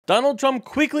Donald Trump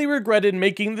quickly regretted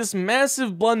making this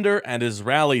massive blunder at his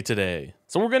rally today.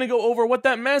 So we're going to go over what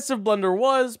that massive blunder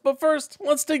was, but first,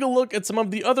 let's take a look at some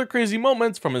of the other crazy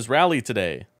moments from his rally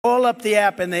today. Call up the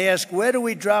app and they ask, where do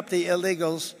we drop the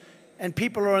illegals? And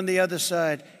people are on the other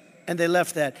side, and they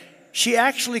left that. She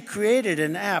actually created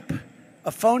an app,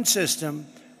 a phone system,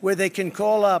 where they can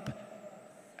call up.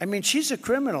 I mean, she's a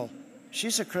criminal.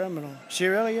 She's a criminal. She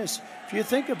really is, if you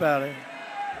think about it.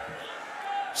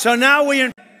 So now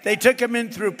they took him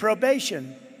in through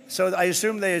probation. So I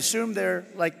assume they're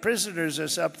like prisoners or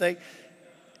something,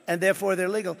 and therefore they're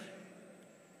legal.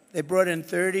 They brought in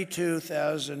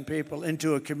 32,000 people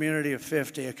into a community of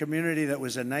 50, a community that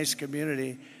was a nice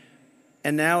community.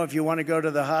 And now if you want to go to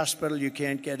the hospital, you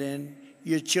can't get in.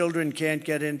 Your children can't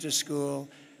get into school.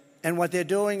 And what they're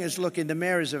doing is looking, the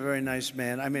mayor is a very nice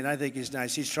man. I mean, I think he's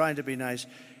nice. He's trying to be nice.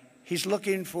 He's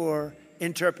looking for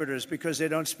interpreters because they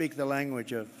don't speak the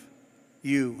language of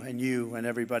you and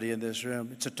everybody in this room.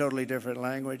 It's a totally different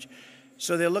language.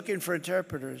 So they're looking for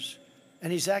interpreters.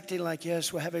 And he's acting like,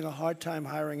 yes, we're having a hard time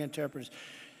hiring interpreters.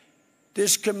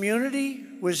 This community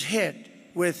was hit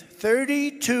with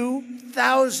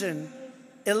 32,000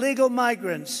 illegal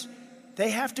migrants.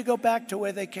 They have to go back to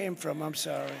where they came from, I'm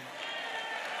sorry.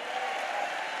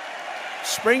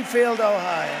 Springfield,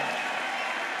 Ohio.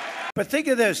 But think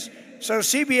of this. So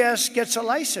CBS gets a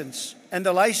license, and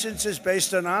the license is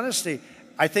based on honesty.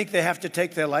 I think they have to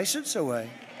take their license away.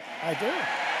 I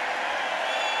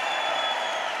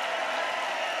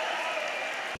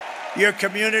do. Your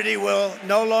community will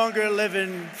no longer live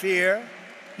in fear.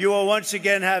 You will once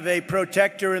again have a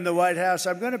protector in the White House.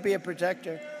 I'm going to be a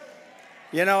protector.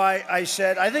 You know, I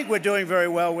said, I think we're doing very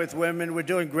well with women. We're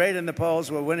doing great in the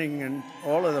polls. We're winning in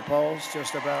all of the polls,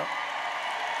 just about.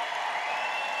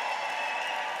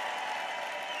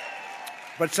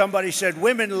 But somebody said,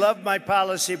 women love my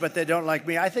policy, but they don't like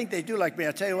me. I think they do like me.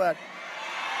 I'll tell you what.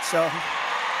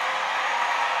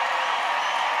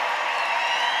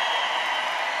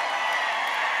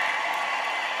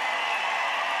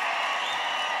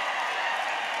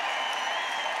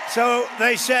 So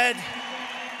they said,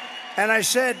 and I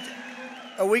said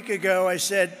a week ago, I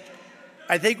said,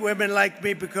 I think women like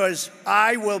me because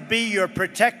I will be your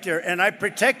protector, and I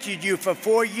protected you for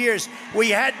 4 years.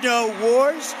 We had no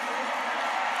wars.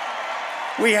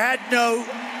 We had no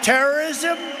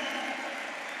terrorism.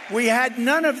 We had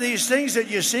none of these things that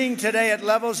you're seeing today at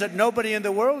levels that nobody in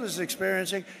the world is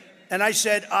experiencing. And I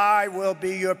said, I will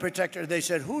be your protector. They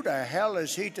said, who the hell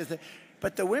is he to think?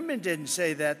 But the women didn't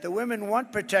say that. The women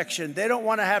want protection. They don't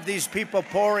want to have these people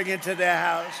pouring into their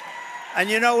house. And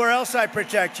you know where else I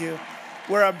protect you?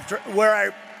 Where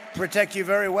I protect you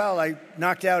very well. I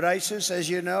knocked out ISIS, as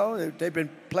you know. They've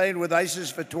been playing with ISIS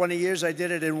for 20 years. I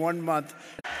did it in 1 month.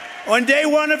 On day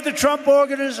one of the Trump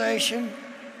Organization,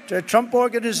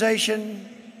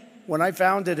 when I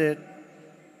founded it,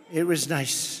 it was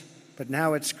nice, but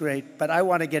now it's great. But I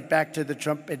want to get back to the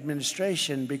Trump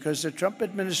administration because the Trump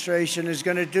administration is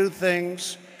going to do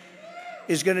things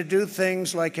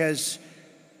like has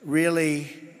really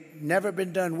never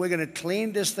been done. We're going to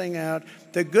clean this thing out.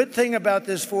 The good thing about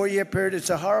this 4-year period,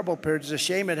 it's a horrible period. It's a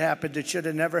shame it happened. It should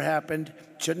have never happened.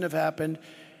 Shouldn't have happened.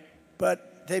 But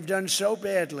they've done so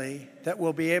badly that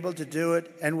we'll be able to do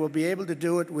it, and we'll be able to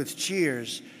do it with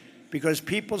cheers because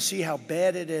people see how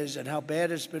bad it is and how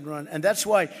bad it's been run. And that's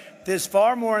why there's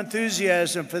far more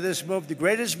enthusiasm for this move, the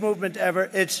greatest movement ever.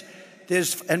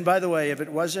 And by the way, if it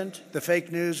wasn't, the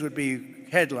fake news would be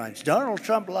headlines. Donald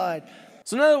Trump lied.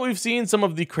 So now that we've seen some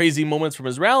of the crazy moments from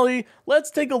his rally,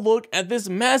 let's take a look at this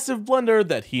massive blunder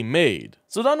that he made.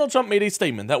 So Donald Trump made a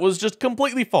statement that was just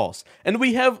completely false, and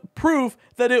we have proof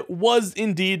that it was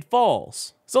indeed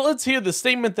false. So let's hear the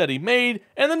statement that he made,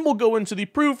 and then we'll go into the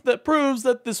proof that proves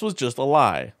that this was just a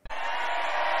lie.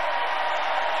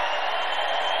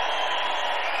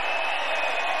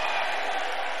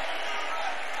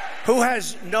 Who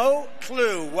has no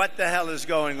clue what the hell is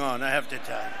going on, I have to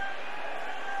tell you.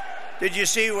 Did you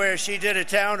see where she did a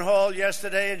town hall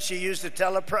yesterday and she used a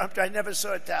teleprompter? I never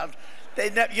saw a town.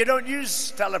 You don't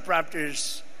use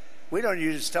teleprompters. We don't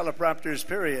use teleprompters,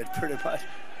 period, pretty much.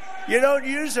 You don't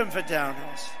use them for town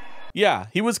halls. Yeah,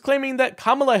 he was claiming that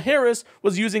Kamala Harris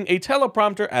was using a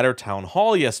teleprompter at her town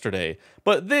hall yesterday.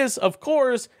 But this, of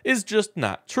course, is just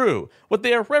not true. What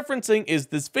they are referencing is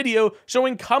this video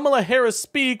showing Kamala Harris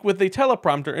speak with a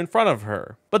teleprompter in front of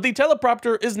her. But the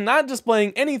teleprompter is not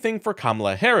displaying anything for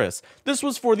Kamala Harris. This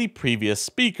was for the previous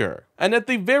speaker. And at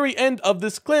the very end of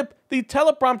this clip, the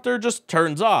teleprompter just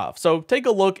turns off. So take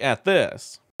a look at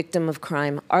this. Victim of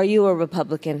crime, are you a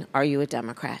Republican? Are you a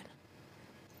Democrat?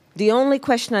 The only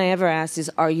question I ever ask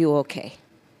is, are you okay?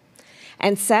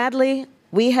 And sadly,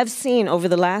 we have seen over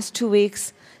the last 2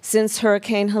 weeks since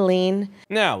Hurricane Helene.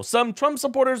 Now, some Trump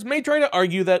supporters may try to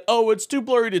argue that, oh, it's too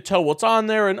blurry to tell what's on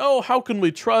there, and oh, how can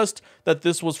we trust that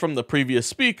this was from the previous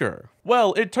speaker?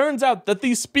 Well, it turns out that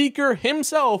the speaker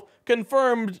himself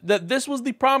confirmed that this was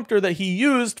the prompter that he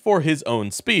used for his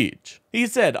own speech. He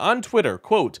said on Twitter,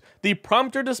 quote, "The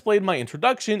prompter displayed my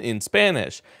introduction in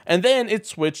Spanish, and then it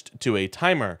switched to a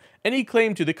timer. Any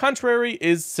claim to the contrary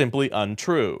is simply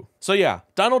untrue." So yeah,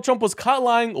 Donald Trump was caught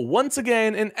lying once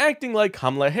again and acting like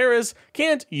Kamala Harris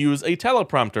can't use a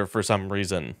teleprompter for some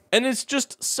reason. And it's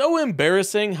just so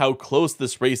embarrassing how close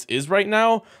this race is right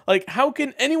now. Like, how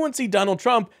can anyone see Donald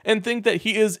Trump and think that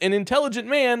he is an intelligent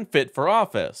man fit for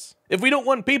office? If we don't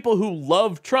want people who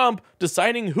love Trump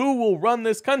deciding who will run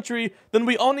this country, then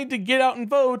we all need to get out and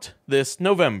vote this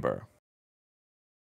November.